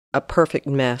A perfect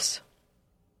mess.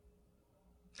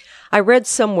 I read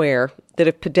somewhere that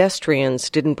if pedestrians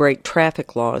didn't break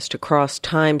traffic laws to cross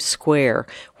Times Square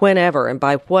whenever and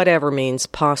by whatever means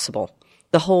possible,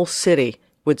 the whole city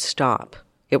would stop.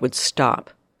 It would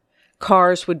stop.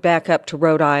 Cars would back up to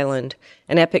Rhode Island,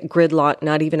 an epic gridlock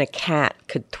not even a cat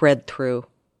could thread through.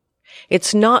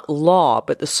 It's not law,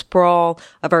 but the sprawl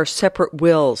of our separate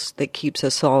wills that keeps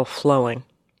us all flowing.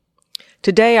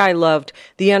 Today I loved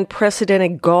the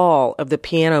unprecedented gall of the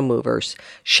piano movers,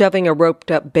 shoving a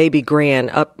roped-up baby Gran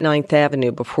up 9th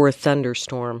Avenue before a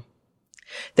thunderstorm.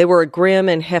 They were a grim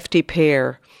and hefty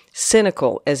pair,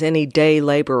 cynical as any day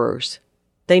laborers.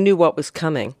 They knew what was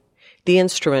coming. The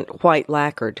instrument white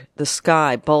lacquered, the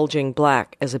sky bulging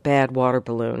black as a bad water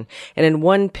balloon, and in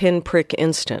one pinprick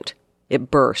instant,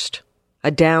 it burst, a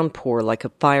downpour like a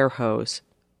fire hose.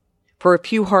 For a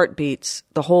few heartbeats,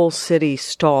 the whole city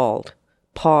stalled.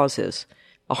 Pauses,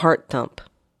 a heart thump.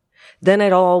 Then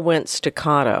it all went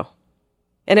staccato.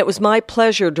 And it was my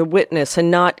pleasure to witness a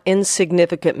not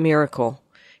insignificant miracle.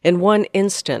 In one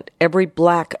instant, every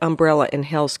black umbrella in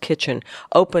Hell's Kitchen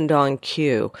opened on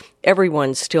cue,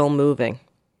 everyone still moving.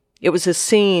 It was a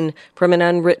scene from an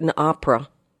unwritten opera,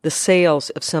 the sails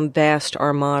of some vast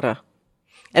armada.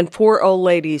 And 4 old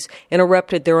ladies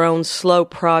interrupted their own slow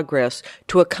progress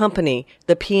to accompany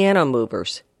the piano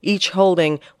movers, each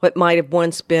holding what might have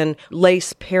once been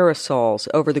lace parasols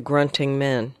over the grunting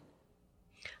men.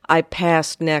 I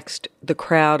passed next the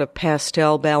crowd of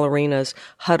pastel ballerinas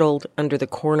huddled under the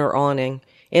corner awning,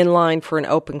 in line for an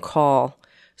open call,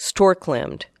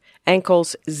 stork-limbed,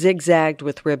 ankles zigzagged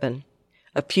with ribbon.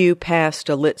 A few passed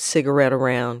a lit cigarette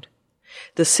around.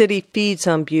 The city feeds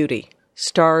on beauty,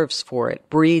 starves for it,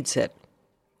 breeds it.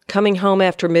 Coming home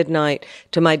after midnight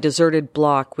to my deserted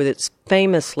block with its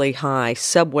famously high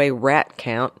subway rat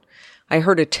count, I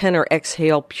heard a tenor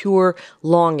exhale pure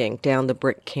longing down the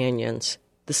brick canyons.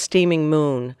 The steaming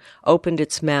moon opened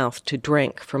its mouth to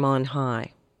drink from on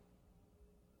high.